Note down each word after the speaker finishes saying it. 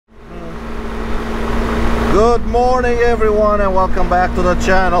Good morning everyone and welcome back to the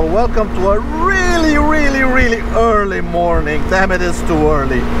channel. Welcome to a really early morning. Damn, it is too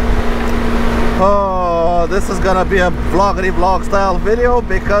early. Oh, this is gonna be a vloggity vlog style video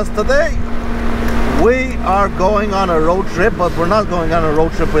because today we are going on a road trip, but we're not going on a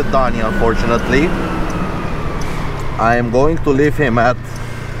road trip with Donnie, unfortunately. I am going to leave him at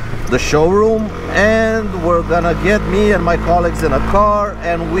the showroom and we're gonna get me and my colleagues in a car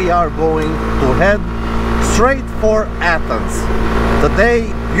and we are going to head straight for Athens. Today,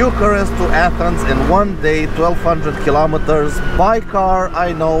 Bucharest to Athens in one day, 1200 kilometers by car.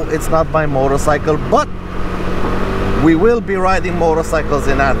 I know it's not by motorcycle, but we will be riding motorcycles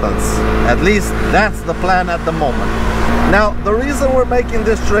in Athens. At least that's the plan at the moment. Now, the reason we're making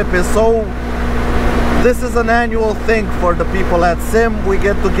this trip is this is an annual thing for the people at Sym. We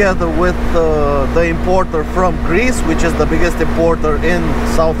get together with the importer from Greece, which is the biggest importer in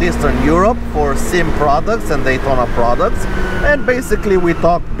Southeastern Europe for Sym products and Daytona products. And basically we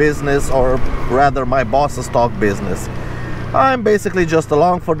talk business, or rather my bosses talk business. I'm basically just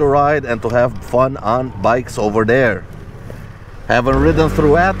along for the ride and to have fun on bikes over there. Haven't ridden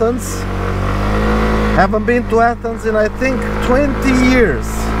through Athens. Haven't been to Athens in I think 20 years.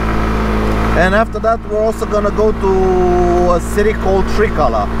 And after that we're also gonna go to a city called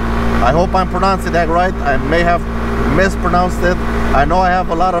Trikala. I hope I'm pronouncing that right. I may have mispronounced it. I know I have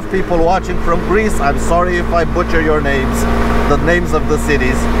a lot of people watching from Greece. I'm sorry if I butcher your names, the names of the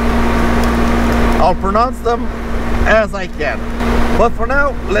cities. I'll pronounce them as I can. But for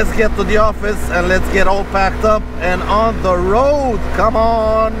now, let's get to the office and let's get all packed up and on the road. Come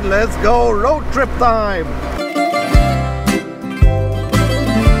on, let's go, road trip time.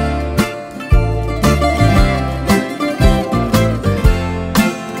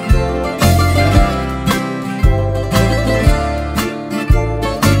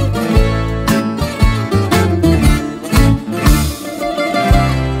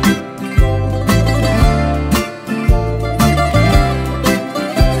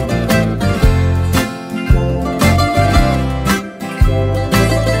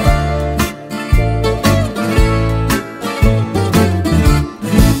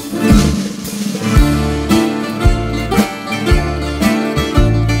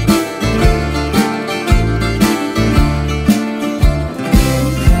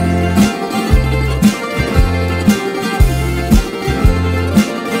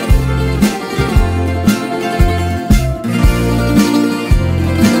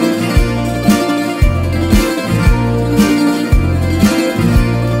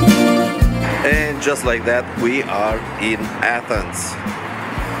 Just like that, we are in Athens.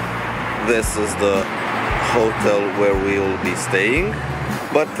 This is the hotel where we will be staying.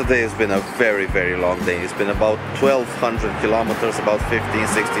 But today has been a very long day. It's been about 1200 kilometers, about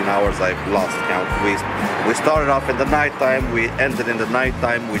 15-16 hours. I've lost count. We started off in the nighttime, we ended in the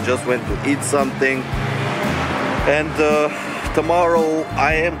nighttime, we just went to eat something. And tomorrow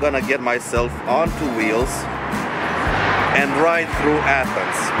I am gonna get myself on two wheels and ride through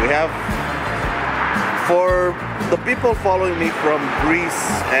Athens. We have, for the people following me from Greece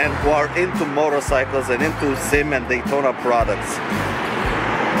and who are into motorcycles and into Sym and Daytona products,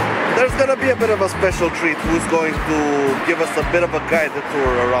 there's gonna be a bit of a special treat who's going to give us a bit of a guided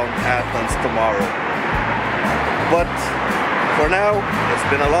tour around Athens tomorrow. But for now, it's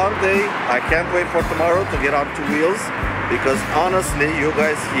been a long day. I can't wait for tomorrow to get on two wheels because honestly, you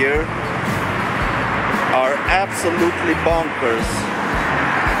guys here are absolutely bonkers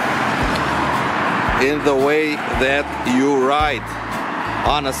in the way that you ride.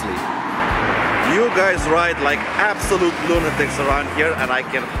 Honestly, you guys ride like absolute lunatics around here and I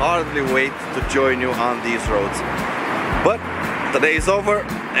can hardly wait to join you on these roads. But today is over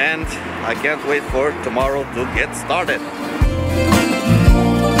and I can't wait for tomorrow to get started.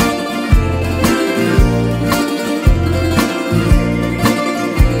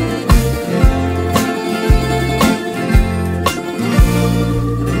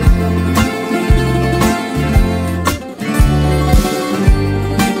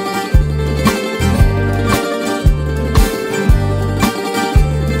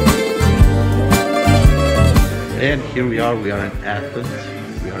 And here we are in Athens.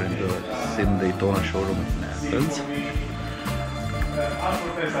 We are in the Sym Daytona showroom in Athens.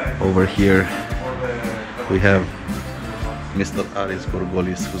 Over here we have Mr. Aris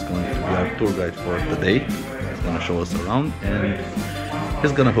Gorgolis, who's going to be our tour guide for the day. He's going to show us around and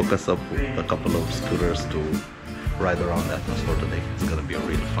he's going to hook us up with a couple of scooters to ride around Athens for today. It's going to be a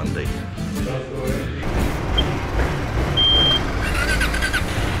really fun day.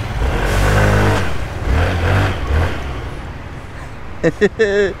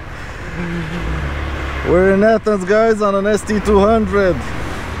 We're in Athens, guys, on an ST200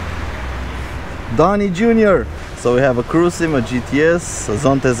 Donnie Jr. So we have a Cruisym, a GTS, a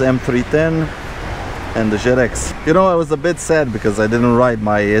Zontes M310 and the JetX. You know, I was a bit sad because I didn't ride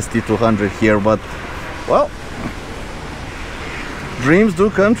my ST200 here, but well, dreams do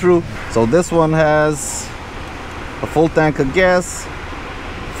come true. So this one has a full tank of gas,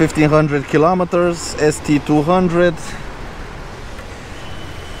 1500 kilometers, ST200,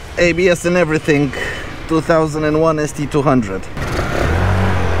 ABS and everything, 2001 ST200.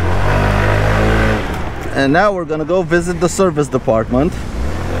 And now we're gonna go visit the service department,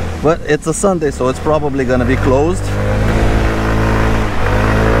 but it's a Sunday, so it's probably gonna be closed.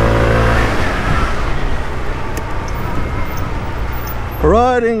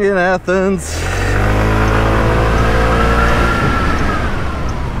 Riding in Athens.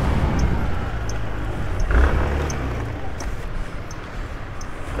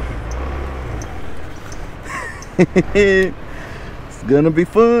 It's gonna be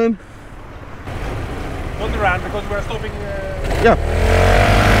fun. Don't run because we're stopping. Yeah.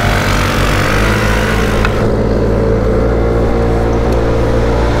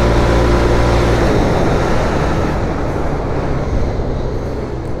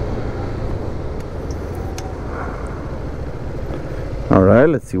 All right,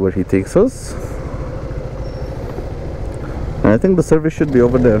 let's see where he takes us. I think the service should be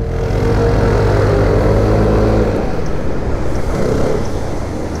over there.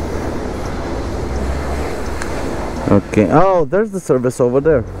 Okay, oh, there's the service over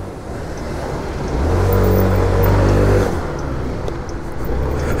there.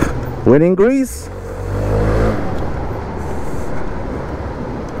 Winning grease.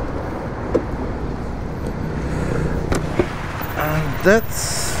 And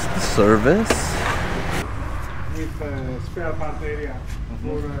that's the service. With spare part area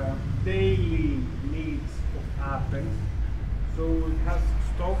for daily needs of Athens. So it has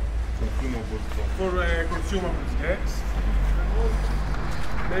stock for consumables, yes.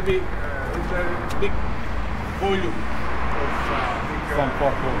 Maybe it's a big volume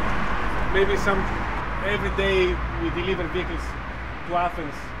of maybe some every day we deliver vehicles to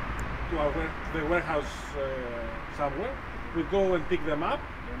Athens to the warehouse somewhere. We go and pick them up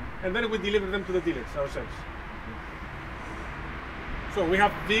and then we deliver them to the dealers ourselves. So we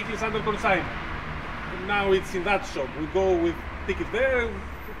have vehicles under consignment. Now it's in that shop. We go with pick it there,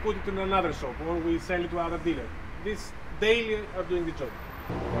 put it in another shop, or we sell it to other dealer. This daily are doing the job.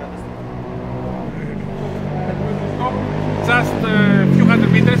 Just a few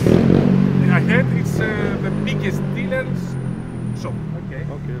hundred meters ahead, it's the biggest dealer's shop. Okay.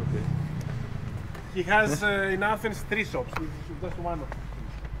 Okay. Okay. He has in Athens 3 shops. This is just one of them.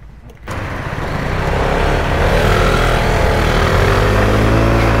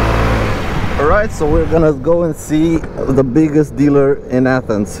 Alright, so we're gonna go and see the biggest dealer in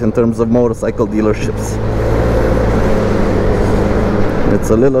Athens in terms of motorcycle dealerships.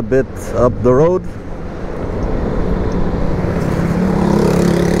 It's a little bit up the road.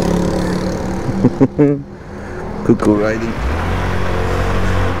 Cuckoo riding.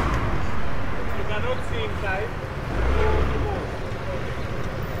 You cannot see inside.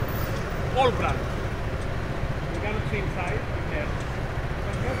 All brand. You cannot see inside. Yes.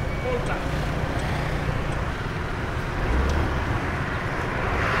 All brand.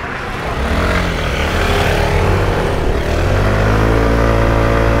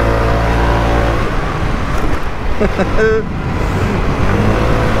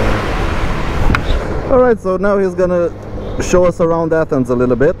 Alright, so now he's gonna show us around Athens a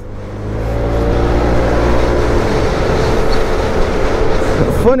little bit.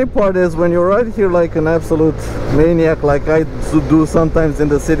 The funny part is when you're right here like an absolute maniac like I do sometimes in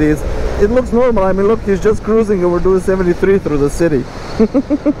the cities, it looks normal. I mean, look, he's just cruising and we're doing 73 through the city.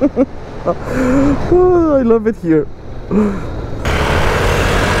 Oh, I love it here.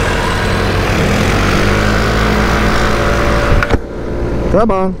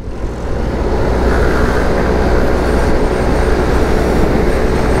 Come on.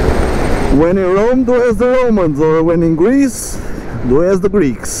 When in Rome, do as the Romans, or when in Greece, do as the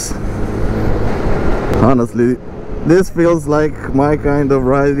Greeks. Honestly, this feels like my kind of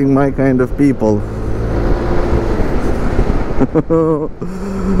riding, my kind of people.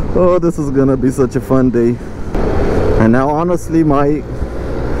 Oh, this is gonna be such a fun day. And now honestly,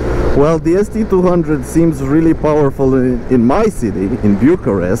 well, the ST200 seems really powerful in my city, in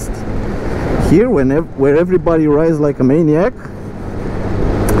Bucharest. Here, where everybody rides like a maniac,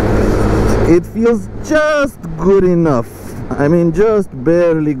 it feels just good enough. I mean, just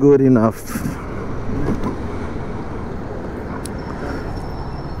barely good enough.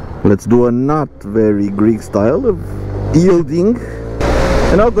 Let's do a not very Greek style of yielding.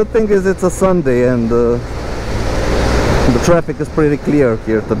 You know, good thing is it's a Sunday and the traffic is pretty clear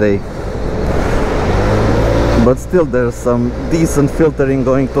here today. But still there's some decent filtering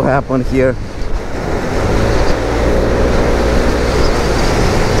going to happen here.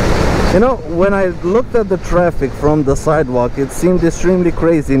 You know, when I looked at the traffic from the sidewalk, it seemed extremely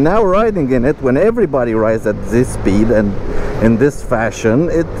crazy. Now riding in it, when everybody rides at this speed and in this fashion,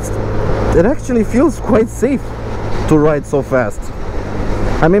 it actually feels quite safe to ride so fast.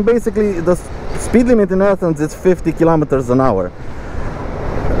 I mean, basically the speed limit in Athens is 50 kilometers an hour.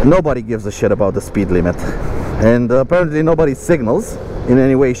 Nobody gives a shit about the speed limit, and apparently nobody signals in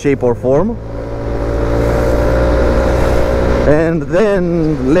any way, shape or form. And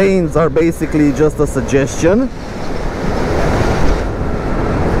then lanes are basically just a suggestion.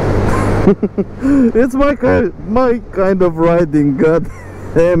 It's my kind of riding, god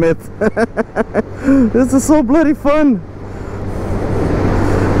damn it. This is so bloody fun.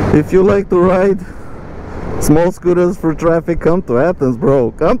 If you like to ride small scooters for traffic, come to Athens,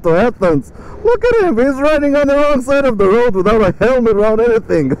 bro. Come to Athens. Look at him, he's riding on the wrong side of the road without a helmet around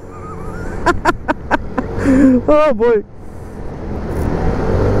anything. Oh boy.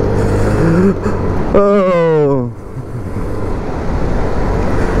 Oh,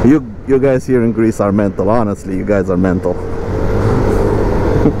 you guys here in Greece are mental. Honestly, you guys are mental.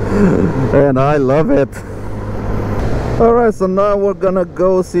 And I love it. Alright, so now we're gonna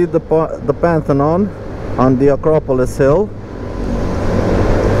go see the Pantheon on the Acropolis Hill.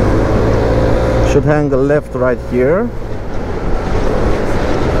 Should hang a left right here.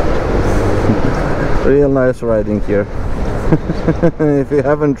 Real nice riding here. If you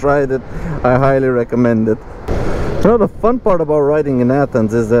haven't tried it, I highly recommend it. You know, the fun part about riding in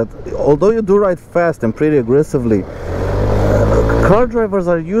Athens is that although you do ride fast and pretty aggressively, car drivers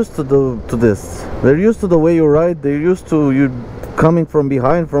are used to this. They're used to the way you ride. They're used to you coming from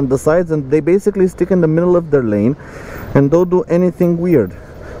behind, from the sides, and they basically stick in the middle of their lane and don't do anything weird.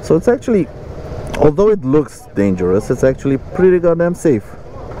 So it's actually, although it looks dangerous, it's actually pretty goddamn safe.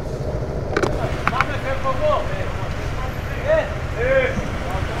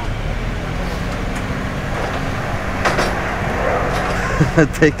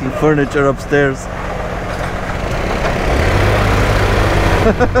 Taking furniture upstairs.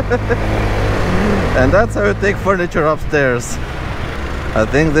 And that's how you take furniture upstairs. I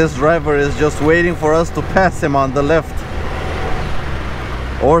think this driver is just waiting for us to pass him on the left,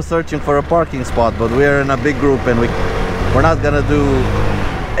 or searching for a parking spot. But we are in a big group and we're not gonna do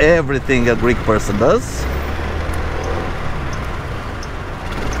everything a Greek person does,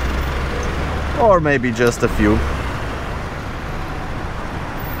 or maybe just a few.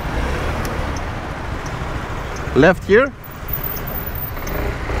 Left here.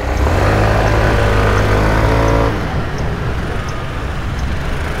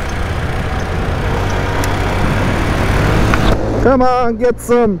 Come on, get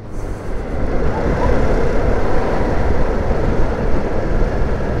some.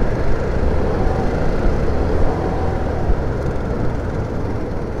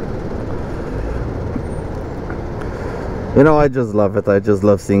 You know, I just love it. I just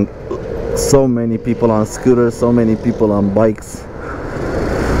love seeing so many people on scooters, so many people on bikes.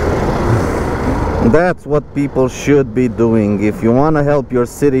 That's what people should be doing. If you want to help your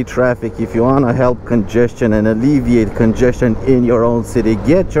city traffic, if you want to help congestion and alleviate congestion in your own city,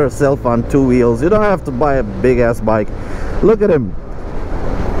 get yourself on two wheels. You don't have to buy a big ass bike. Look at him.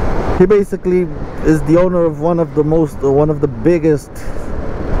 He basically is the owner of one of the biggest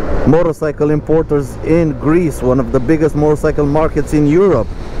motorcycle importers in Greece, one of the biggest motorcycle markets in Europe.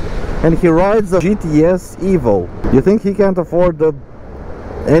 And he rides a GTS Evo. You think he can't afford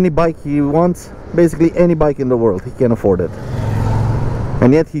any bike he wants? Basically any bike in the world, he can afford it.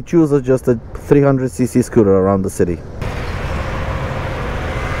 And yet he chooses just a 300cc scooter around the city.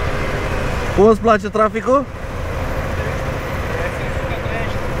 Cum îți place traficul?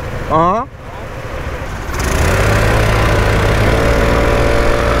 Aha.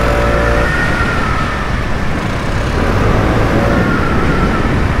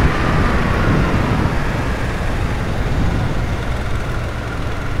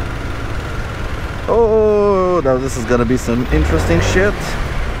 Oh, now this is gonna be some interesting shit.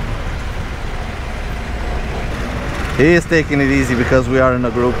 He is taking it easy because we are in a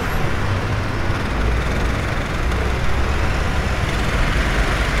group.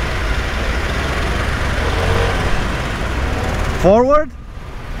 Forward?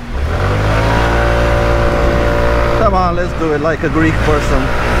 Come on, let's do it like a Greek person.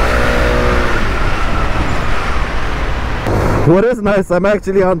 What is nice, I'm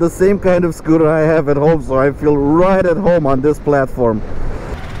actually on the same kind of scooter I have at home, so I feel right at home on this platform.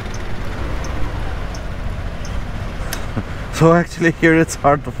 So actually here it's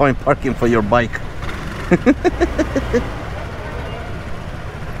hard to find parking for your bike.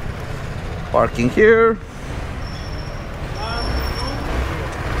 Parking here.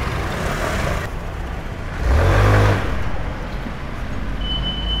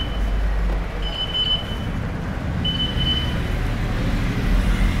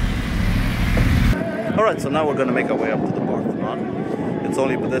 Alright, so now we're gonna make our way up to the Parthenon. It's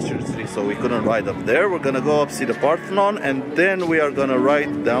only pedestrian street, so we couldn't ride up there. We're gonna go up, see the Parthenon, and then we are gonna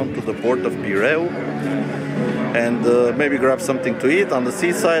ride down to the port of Pireu and maybe grab something to eat on the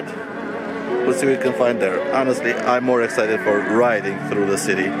seaside. We'll see what we can find there. Honestly, I'm more excited for riding through the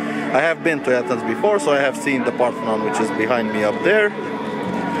city. I have been to Athens before, so I have seen the Parthenon, which is behind me up there.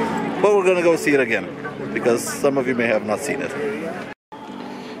 But we're gonna go see it again, because some of you may have not seen it.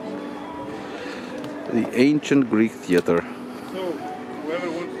 The ancient Greek theater. So, whoever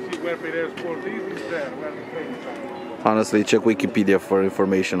wants to see where Pireu's port is there, where the trains are. Honestly, check Wikipedia for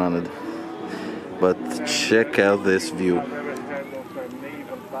information on it. But check out this view.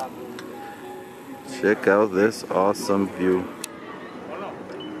 Check out this awesome view.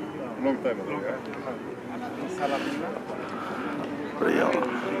 Long time ago, Real.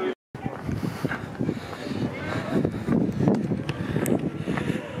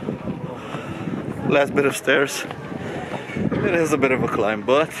 Last bit of stairs. It is a bit of a climb,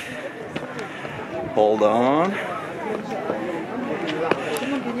 but hold on.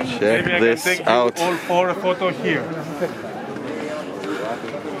 Check Maybe this I can take out. all for a photo here.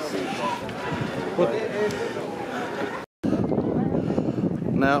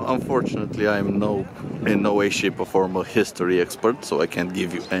 Now, unfortunately, I am in no way, shape or form a history expert, so I can't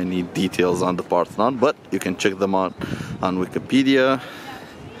give you any details on the Parthenon, but you can check them out on Wikipedia.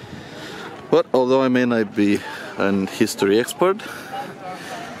 But although I may not be an history expert,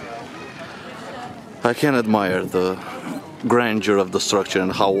 I can admire the grandeur of the structure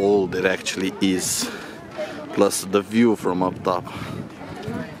and how old it actually is. Plus the view from up top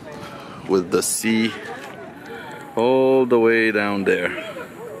with the sea all the way down there.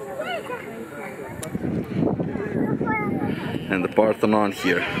 And the Parthenon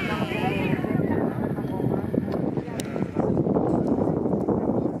here.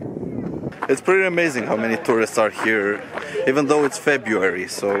 It's pretty amazing how many tourists are here, even though it's February,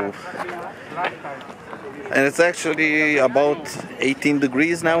 so... And it's actually about 18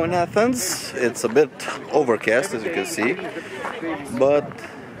 degrees now in Athens. It's a bit overcast, as you can see, but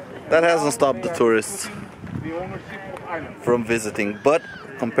that hasn't stopped the tourists from visiting. But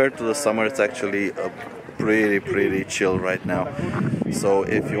compared to the summer, it's actually a pretty chill right now. So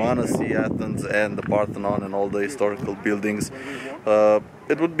if you want to see Athens and the Parthenon and all the historical buildings,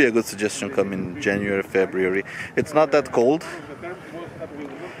 it would be a good suggestion. Come in January, February. It's not that cold,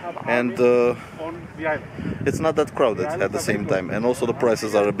 and it's not that crowded at the same time, and also the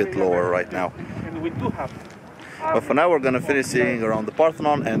prices are a bit lower right now. But for now we're gonna finish seeing around the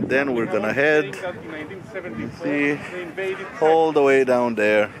Parthenon, and then we're gonna head, see, all the way down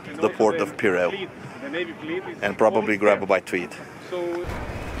there to the port of Pireu, and probably grab a bite to eat.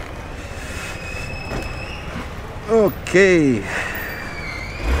 Okay.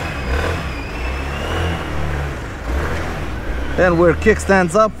 And we're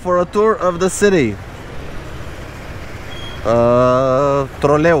kickstands up for a tour of the city.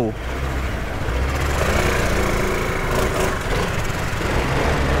 Troleu.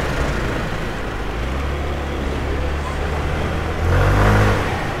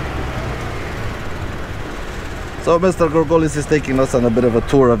 So Mr. Gorgolis is taking us on a bit of a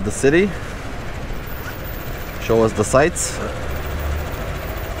tour of the city. Show us the sights.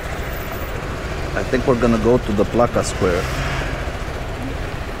 I think we're gonna go to the Placa Square.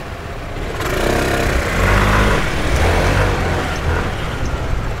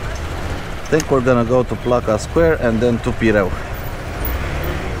 I think we're gonna go to Placa Square and then to Pireu.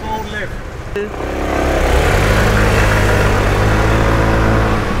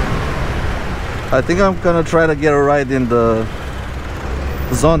 I think I'm gonna try to get a ride in the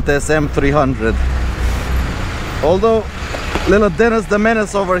Zontes M310. Although little Dennis the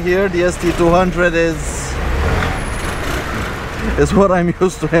Menace over here, the ST200 is what I'm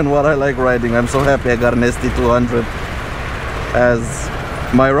used to and what I like riding. I'm so happy I got an ST200 as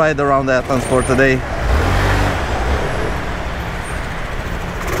my ride around Athens for today.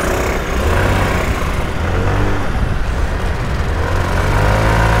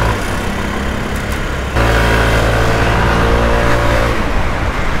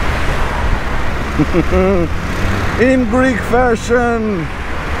 in Greek fashion.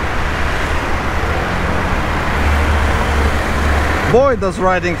 Boy, does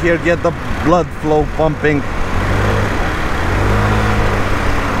riding here get the blood flow pumping.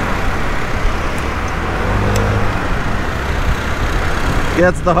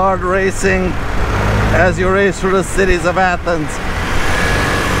 Gets the heart racing as you race through the cities of Athens.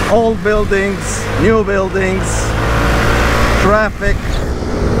 Old buildings, new buildings, traffic,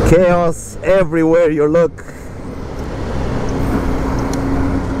 chaos everywhere you look.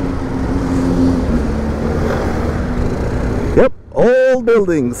 Yep, old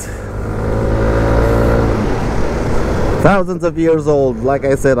buildings. Thousands of years old. Like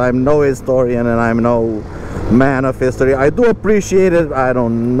I said, I'm no historian and I'm no man of history. I do appreciate it. I know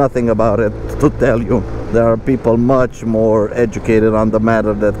nothing about it to tell you. There are people much more educated on the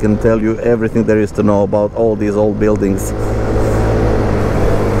matter that can tell you everything there is to know about all these old buildings.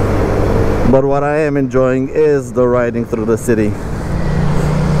 But what I am enjoying is the riding through the city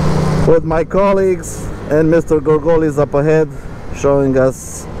with my colleagues and Mr. Gorgolis up ahead, showing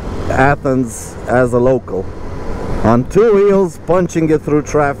us Athens as a local. On two wheels, punching it through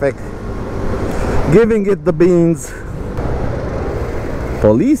traffic, giving it the beans.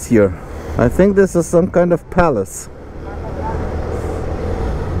 Police here. I think this is some kind of palace.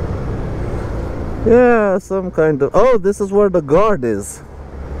 Yeah, some kind of... Oh, this is where the guard is.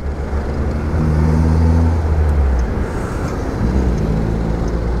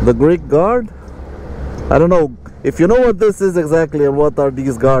 The Greek guard? I don't know. If you know what this is exactly and what are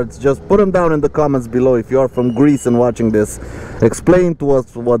these guards, just put them down in the comments below. If you are from Greece and watching this, explain to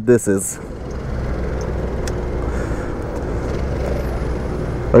us what this is.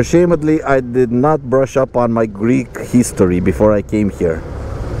 Ashamedly, I did not brush up on my Greek history before I came here.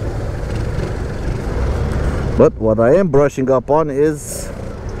 But what I am brushing up on is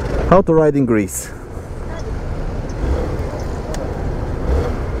how to ride in Greece.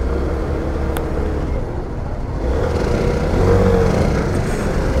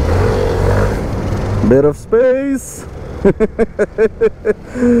 Bit of space. It's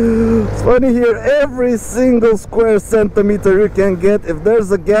funny here, every single square centimeter you can get, if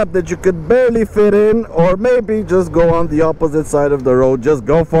there's a gap that you could barely fit in, or maybe just go on the opposite side of the road, just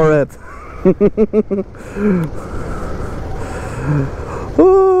go for it.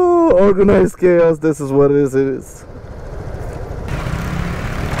 Oh, organized chaos, this is what it is.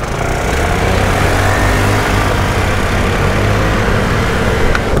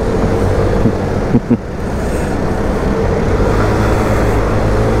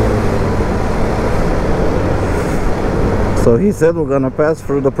 So he said we're gonna pass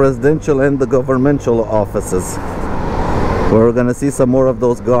through the presidential and the governmental offices, where we're gonna see some more of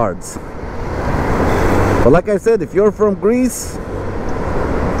those guards. But like I said, if you're from Greece,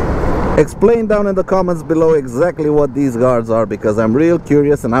 explain down in the comments below exactly what these guards are, because I'm real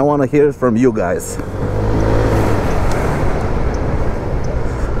curious and I want to hear it from you guys.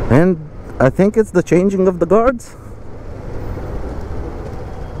 And I think it's the changing of the guards.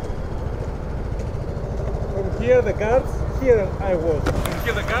 From here the guards, here I was.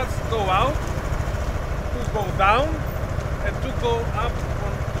 Here the guards go out, two go down, and two go up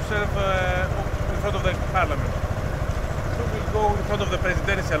to serve in front of the parliament. Two will go in front of the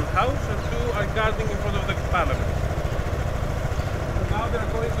presidential house, and two are guarding in front of the parliament. So now they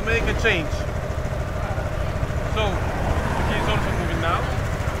are going to make a change. So he is also moving now.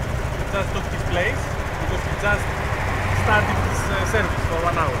 He just took his place because he just started his service for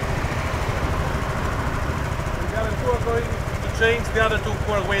 1 hour. The other two are going to change the other two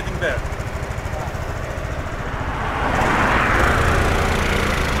who are waiting there.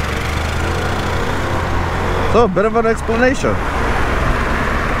 So, a bit of an explanation.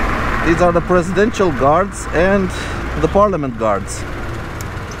 These are the presidential guards and the parliament guards.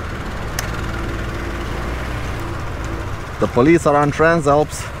 The police are on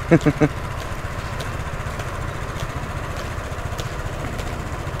Transalps.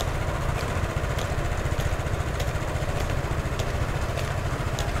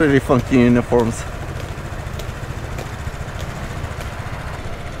 Pretty funky uniforms.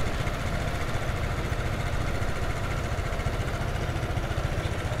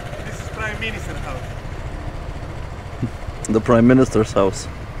 This is Prime Minister's house. The Prime Minister's house.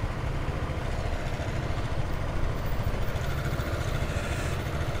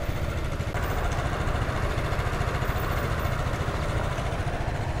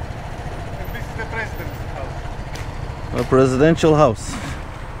 And this is the president's house. A presidential house.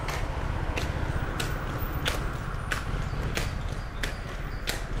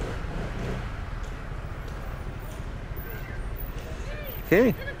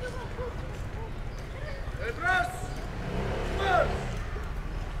 Okay.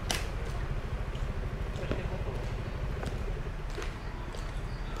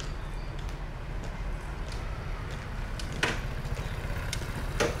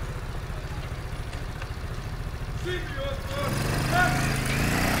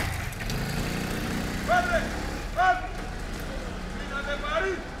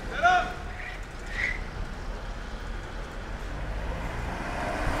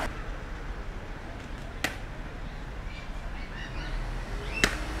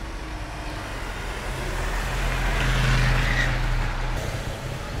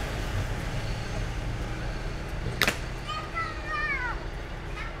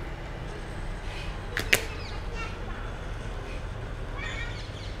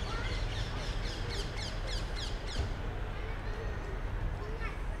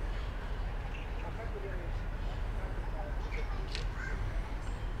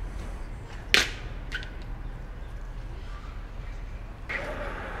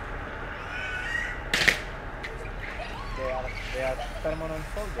 They are permanent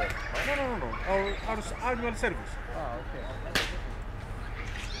folder. No. Our annual service. Ah, okay.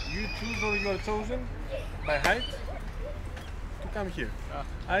 You choose or you are chosen by height to come here.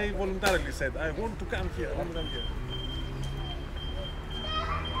 I voluntarily said I want to come here. I want to come here.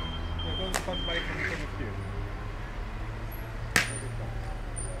 You're going to pass by from here.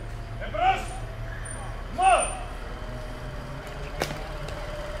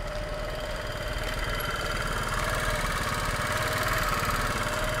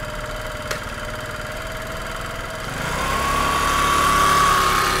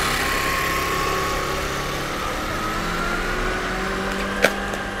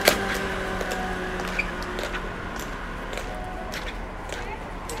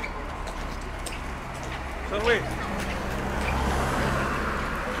 So wait.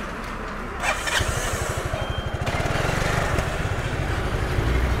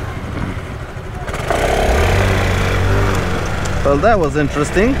 Well, that was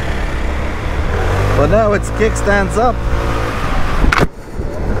interesting. But now it's kickstands up.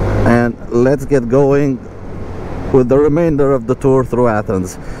 And let's get going with the remainder of the tour through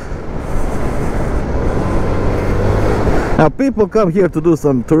Athens. Now people come here to do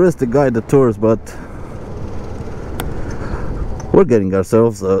some touristic guided tours, but we're getting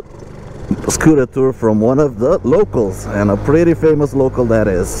ourselves a scooter tour from one of the locals, and a pretty famous local that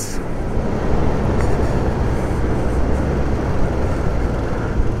is.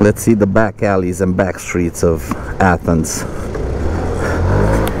 Let's see the back alleys and back streets of Athens.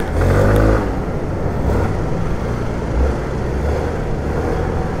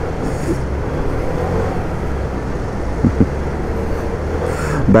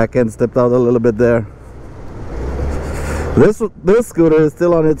 Back end stepped out a little bit there. This scooter is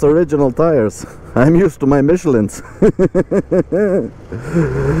still on its original tires. I'm used to my Michelins.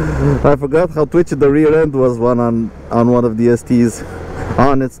 I forgot how twitchy the rear end was on one of the STs,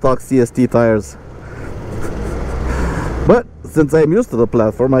 on its stock CST tires. But since I'm used to the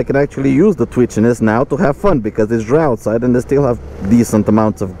platform, I can actually use the twitchiness now to have fun, because it's dry outside and they still have decent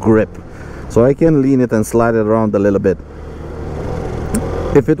amounts of grip. So I can lean it and slide it around a little bit.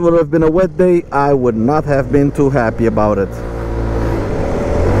 If it would have been a wet day, I would not have been too happy about it.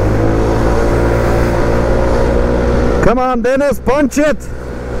 Come on, Dennis, punch it!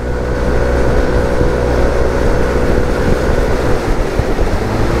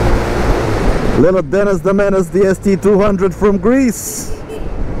 Little Dennis the Menace, the ST200 from Greece.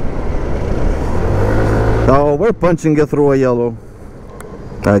 Oh, we're punching it through a yellow.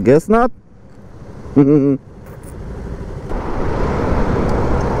 I guess not.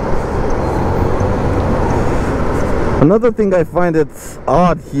 Another thing I find it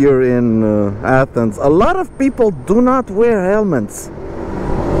odd here in Athens, a lot of people do not wear helmets.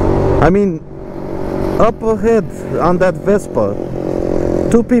 I mean, up ahead on that Vespa,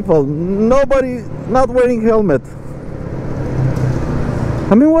 two people, nobody not wearing helmet.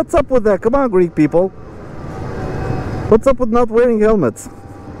 I mean, what's up with that? Come on, Greek people. What's up with not wearing helmets?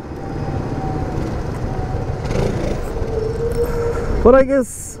 But I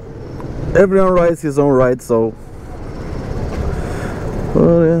guess everyone rides his own ride, so...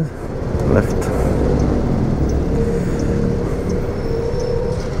 Oh, yeah. Left.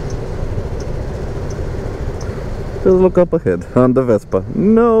 Just look up ahead on the Vespa.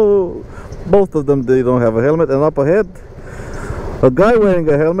 No, both of them, they don't have a helmet. And up ahead, a guy wearing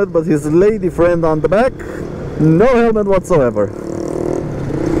a helmet, but his lady friend on the back, no helmet whatsoever.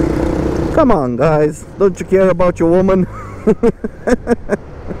 Come on, guys, don't you care about your woman?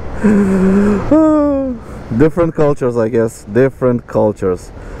 Different cultures, I guess. Different cultures.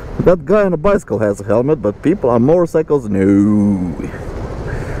 That guy on a bicycle has a helmet, but people on motorcycles, no.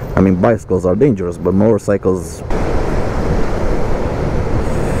 I mean, bicycles are dangerous, but motorcycles...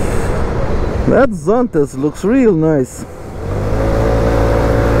 That Zontes looks real nice.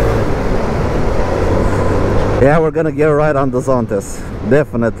 Yeah, we're gonna get a ride on the Zontes.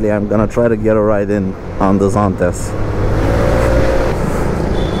 Definitely, I'm gonna try to get a ride in on the Zontes.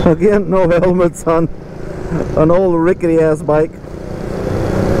 Again, no helmets on an old rickety ass bike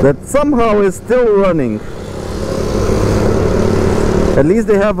that somehow is still running. At least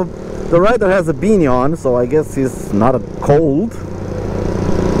they have the rider has a beanie on, so I guess he's not cold.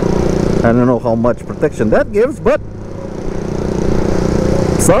 I don't know how much protection that gives, but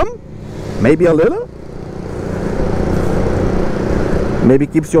some, maybe a little. Maybe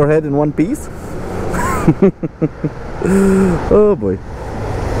keeps your head in one piece. Oh boy.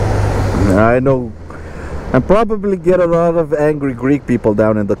 I know I'm probably get a lot of angry Greek people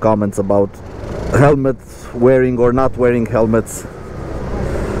down in the comments about helmets wearing or not wearing helmets.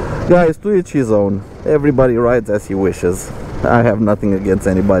 Guys, to each his own. Everybody rides as he wishes. I have nothing against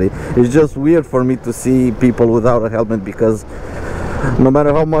anybody. It's just weird for me to see people without a helmet, because no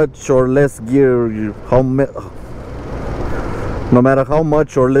matter how much or less gear no matter how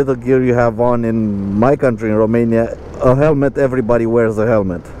much or little gear you have on in my country, in Romania, a helmet, everybody wears a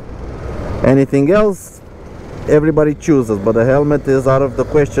helmet. Anything else, everybody chooses, but a helmet is out of the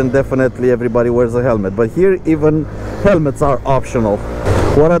question. Definitely everybody wears a helmet, but here even helmets are optional.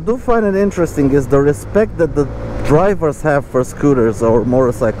 What I do find it interesting is the respect that the drivers have for scooters or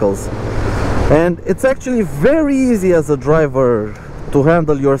motorcycles. And it's actually very easy as a driver to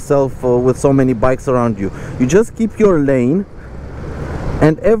handle yourself with so many bikes around you. You just keep your lane,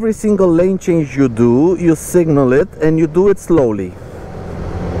 and every single lane change you do, you signal it, and you do it slowly.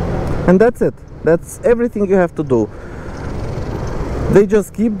 And that's it. That's everything you have to do. They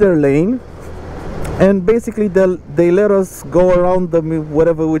just keep their lane, and basically they let us go around them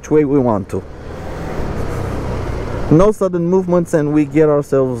whatever which way we want to. No sudden movements, and we get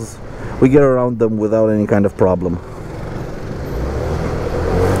around them without any kind of problem.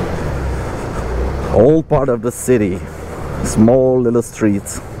 All part of the city. Small little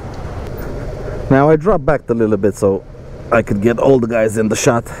streets. Now I dropped back a little bit so I could get all the guys in the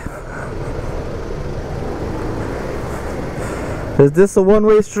shot. Is this a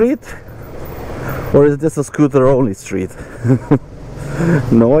one-way street? Or is this a scooter only street?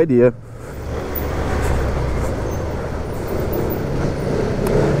 No idea.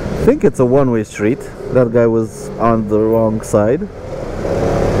 I think it's a one-way street. That guy was on the wrong side.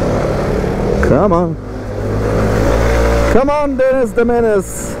 Come on. Come on, Dennis the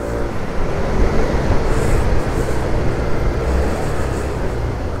Menace.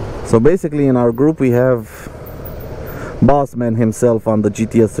 So basically in our group we have Bossman himself on the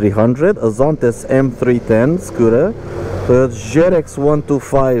GTS 300, a Zontes M310 scooter, a JetX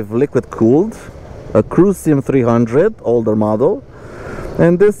 125 liquid cooled, a Cruisym 300 older model,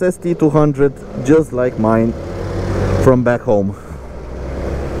 and this ST200 just like mine from back home.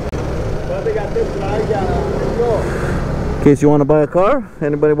 In case you want to buy a car,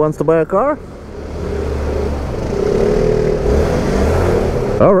 anybody wants to buy a car?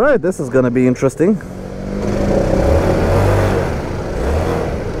 Alright, this is gonna be interesting.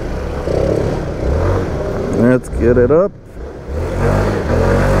 Let's get it up.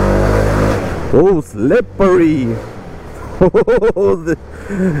 Oh, slippery!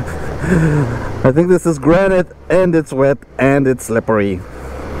 I think this is granite, and it's wet, and it's slippery.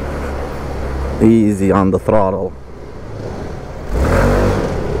 Easy on the throttle.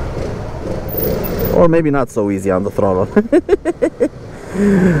 Or maybe not so easy on the throttle.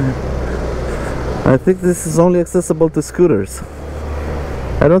 I think this is only accessible to scooters.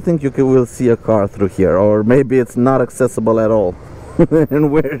 I don't think you will see a car through here, or maybe it's not accessible at all.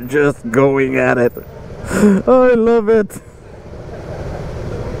 And we're just going at it. I love it.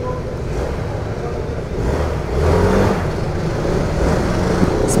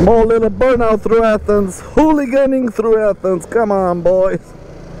 Small little burnout through Athens, hooliganing through Athens. Come on, boys.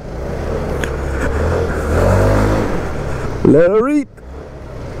 Let her eat.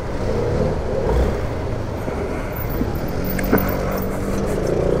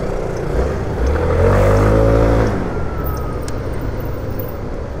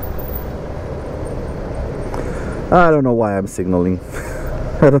 I don't know why I'm signaling.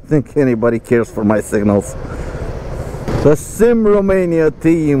 I don't think anybody cares for my signals. The Sym Romania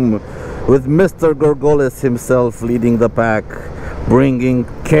Team with Mr Gorgolis himself leading the pack, bringing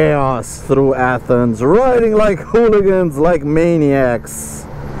chaos through Athens, riding like hooligans, like maniacs.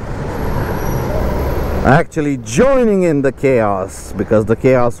 Actually joining in the chaos, because the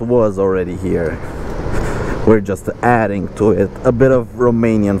chaos was already here. We're just adding to it a bit of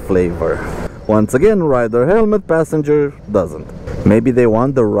Romanian flavor. Once again, rider helmet, passenger doesn't. Maybe they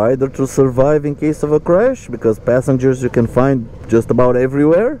want the rider to survive in case of a crash, because passengers you can find just about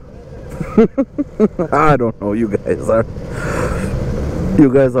everywhere. I don't know, you guys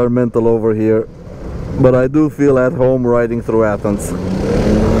are mental over here, but I do feel at home riding through Athens.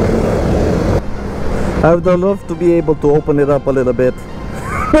 I would love to be able to open it up a little bit.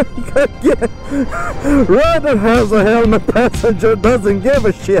 Rider has a helmet, passenger doesn't give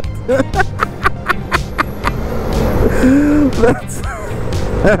a shit.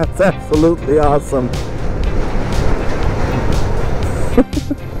 That's absolutely awesome.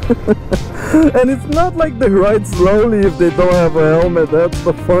 And it's not like they ride slowly if they don't have a helmet. That's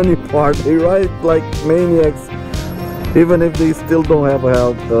the funny part. They ride like maniacs even if they still don't have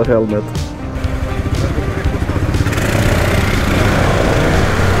a helmet.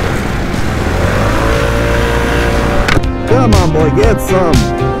 Come on, boy, get some.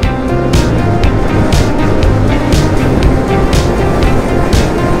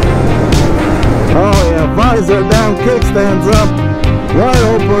 Oh yeah, visor down, kickstands up, wide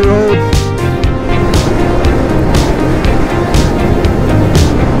open road.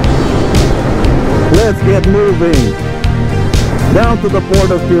 Let's get moving. Down to the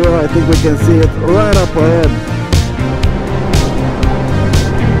port of Piro. I think we can see it right up ahead.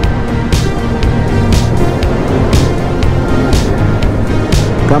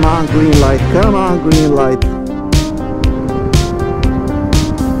 Come on, green light, come on, green light.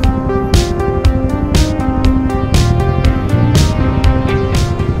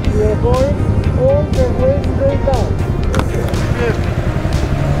 We are going all the way straight down. Yes.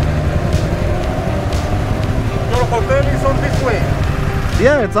 Your hotel is on this way.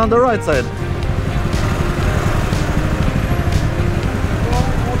 Yeah, it's on the right side.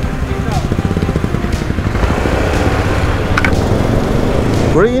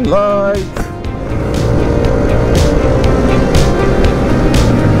 Green light.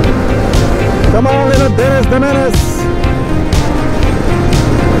 Come on, little Dennis the Menace.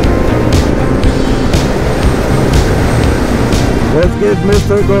 Let's give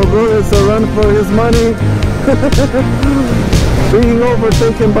Mr. Gorgolis a run for his money. Being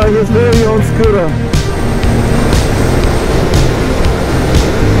overtaken by his very own scooter.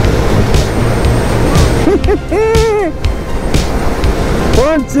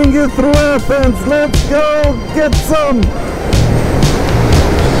 Punching it through Athens. Let's go get some.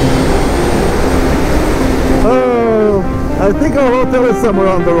 Oh, I think our hotel is somewhere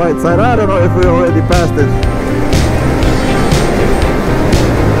on the right side. I don't know if we already passed it.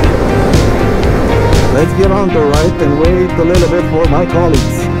 Let's get on the right and wait a little bit for my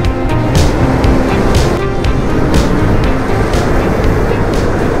colleagues.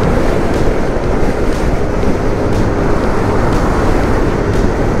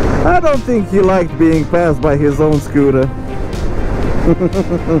 I don't think he liked being passed by his own scooter.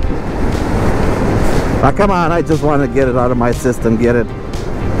 Ah, come on, I just want to get it out of my system, get it.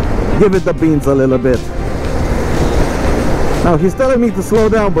 Give it the beans a little bit. Now, he's telling me to slow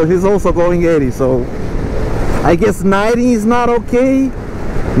down, but he's also going 80, so I guess 90 is not okay.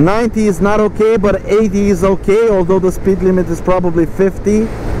 90 is not okay, but 80 is okay, although the speed limit is probably 50.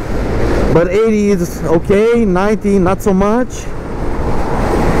 But 80 is okay, 90 not so much.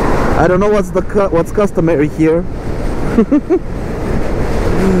 I don't know what's customary here.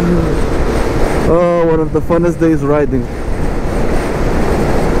 Oh, one of the funnest days riding.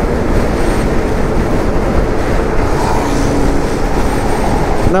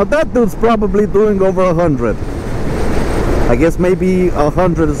 Now that dude's probably doing over 100. I guess maybe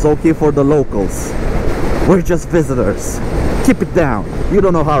 100 is okay for the locals. We're just visitors. Keep it down. You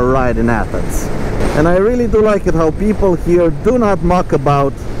don't know how to ride in Athens. And I really do like it how people here do not muck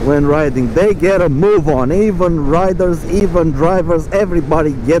about when riding. They get a move on. Even riders, even drivers,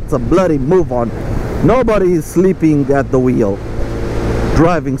 everybody gets a bloody move on. Nobody is sleeping at the wheel,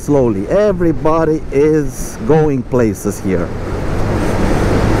 driving slowly. Everybody is going places here.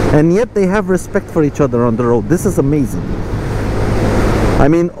 And yet they have respect for each other on the road. This is amazing. I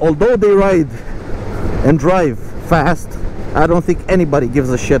mean, although they ride and drive fast, I don't think anybody gives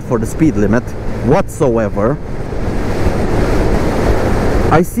a shit for the speed limit whatsoever.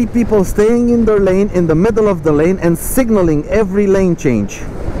 I see people staying in their lane, in the middle of the lane, and signaling every lane change.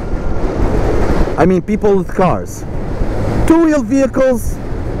 I mean, people with cars. Two-wheel vehicles,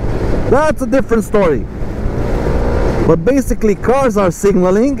 that's a different story. But basically cars are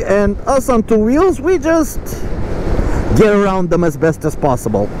signaling, and us on two wheels, we just get around them as best as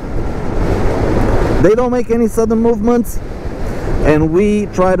possible. They don't make any sudden movements, and we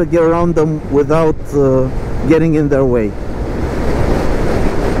try to get around them without getting in their way.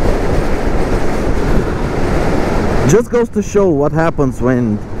 Just goes to show what happens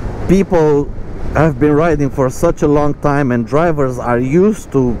when people I've been riding for such a long time, and drivers are used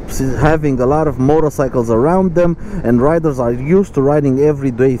to having a lot of motorcycles around them, and riders are used to riding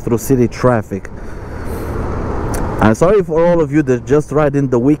every day through city traffic. I'm sorry for all of you that just ride in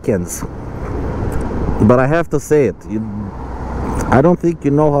the weekends, but I have to say it, I don't think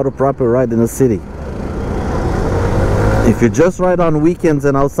you know how to properly ride in a city. If you just ride on weekends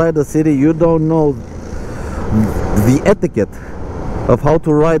and outside the city, you don't know the etiquette of how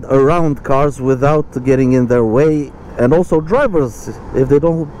to ride around cars without getting in their way. And also drivers, if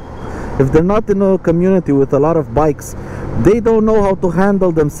they're not in a community with a lot of bikes, they don't know how to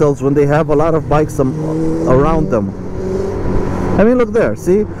handle themselves when they have a lot of bikes around them. I mean, look there,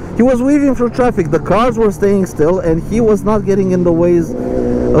 see, he was weaving through traffic, the cars were staying still, and he was not getting in the ways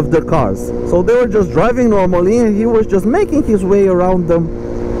of the cars. So they were just driving normally, and he was just making his way around them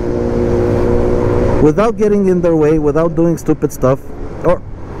without getting in their way, without doing stupid stuff. Or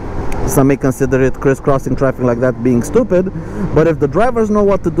some may consider it crisscrossing traffic like that being stupid, but if the drivers know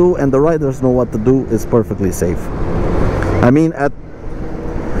what to do and the riders know what to do, it's perfectly safe. I mean, at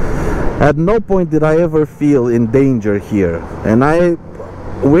no point did I ever feel in danger here, and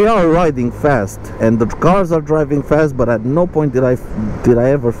we are riding fast and the cars are driving fast, but at no point did I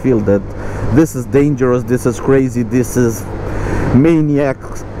ever feel that this is dangerous, this is crazy, this is maniac.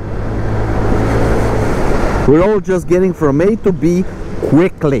 We're all just getting from A to B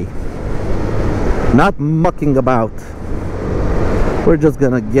quickly, not mucking about. We're just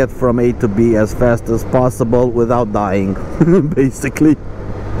gonna get from A to B as fast as possible without dying, basically.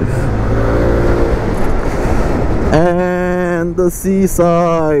 And the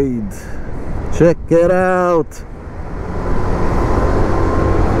seaside, check it out,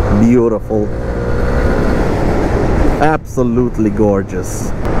 beautiful, absolutely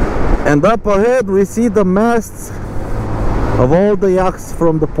gorgeous. And up ahead we see the masts of all the yachts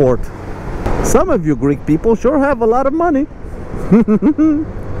from the port. Some of you Greek people sure have a lot of money.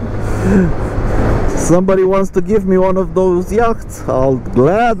 Somebody wants to give me one of those yachts, I'll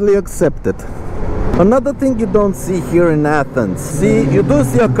gladly accept it. Another thing you don't see here in Athens, see, you do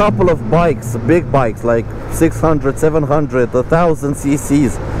see a couple of bikes, big bikes like 600, 700, 1000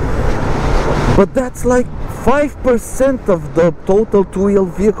 cc's, but that's like 5% of the total two-wheel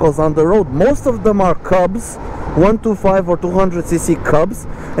vehicles on the road. Most of them are cubs, 125 or 200 cc cubs,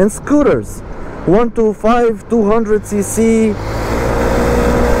 and scooters, 125, 200 cc,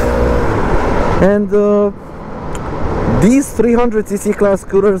 and these 300 cc class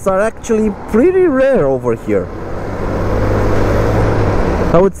scooters are actually pretty rare over here.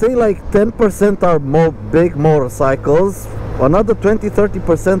 I would say like 10% are more big motorcycles, another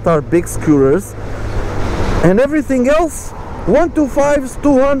 20-30% are big scooters, and everything else, 125s,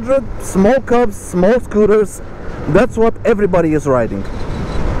 200, small cubs, small scooters, that's what everybody is riding.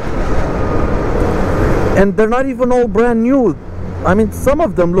 And they're not even all brand new. I mean, some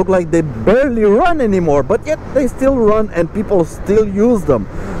of them look like they barely run anymore, but yet they still run and people still use them.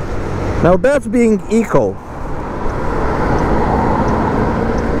 Now that's being eco.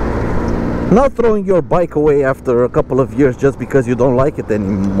 Not throwing your bike away after a couple of years just because you don't like it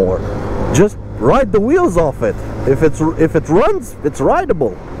anymore. Just ride the wheels off it. If it runs, it's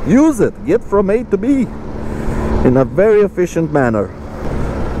rideable. Use it. Get from A to B in a very efficient manner.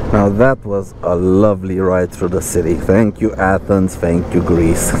 Now that was a lovely ride through the city. Thank you Athens, thank you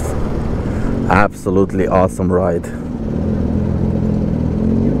Greece. Absolutely awesome ride.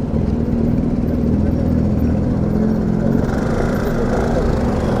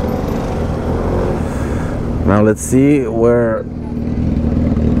 Now let's see where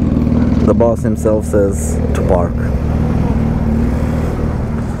the boss himself says to park.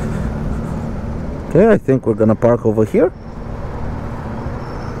 Okay, I think we're gonna park over here.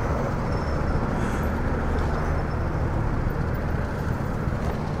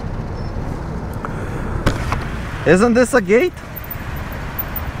 Isn't this a gate?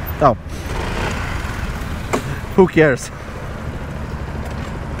 Oh. Who cares?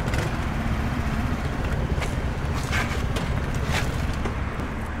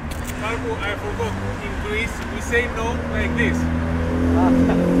 I forgot, in Greece we say no like this.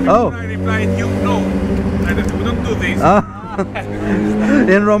 Oh. I replied you no. We don't do this.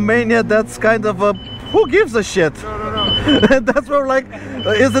 In Romania that's kind of a who gives a shit? No. That's where we're like,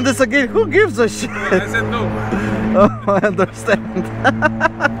 isn't this a gate? Who gives a shit? I said no. Oh, I understand.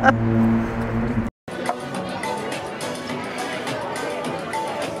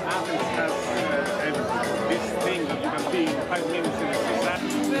 Athens has this thing that you can be in 5 minutes in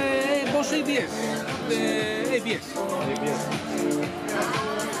a Bosch ABS. ABS.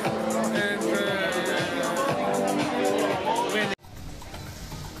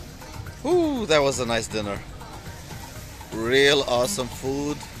 And that was a nice dinner. Real awesome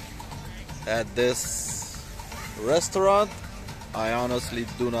food at this restaurant. I honestly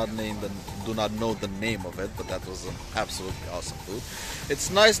do not know the name of it, but that was an absolutely awesome food.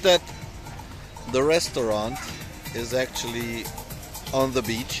 It's nice that the restaurant is actually on the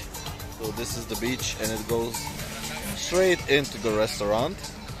beach. So this is the beach and it goes straight into the restaurant.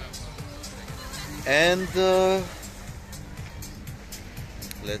 And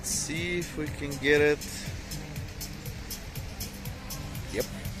let's see if we can get it.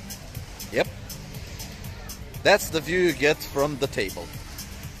 Yep. That's the view you get from the table.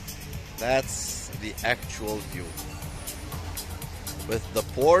 That's the actual view. With the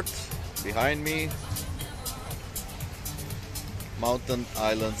port behind me, mountain,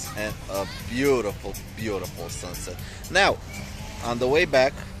 islands, and a beautiful, beautiful sunset. Now, on the way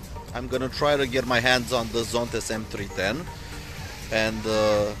back, I'm gonna try to get my hands on the Zontes M310 and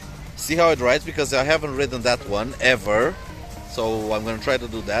see how it rides, because I haven't ridden that one ever. So I'm gonna try to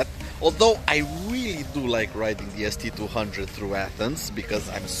do that. Although I really do like riding the ST200 through Athens, because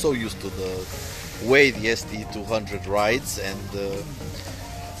I'm so used to the way the ST200 rides, and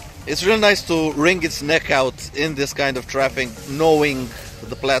it's really nice to wring its neck out in this kind of traffic, knowing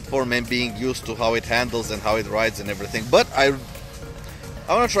the platform and being used to how it handles and how it rides and everything. But I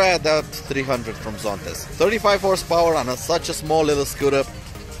want to try out that 300 from Zontes. 35 horsepower on such a small little scooter.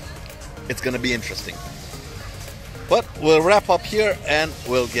 It's gonna be interesting. But we'll wrap up here and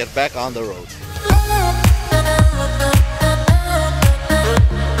we'll get back on the road.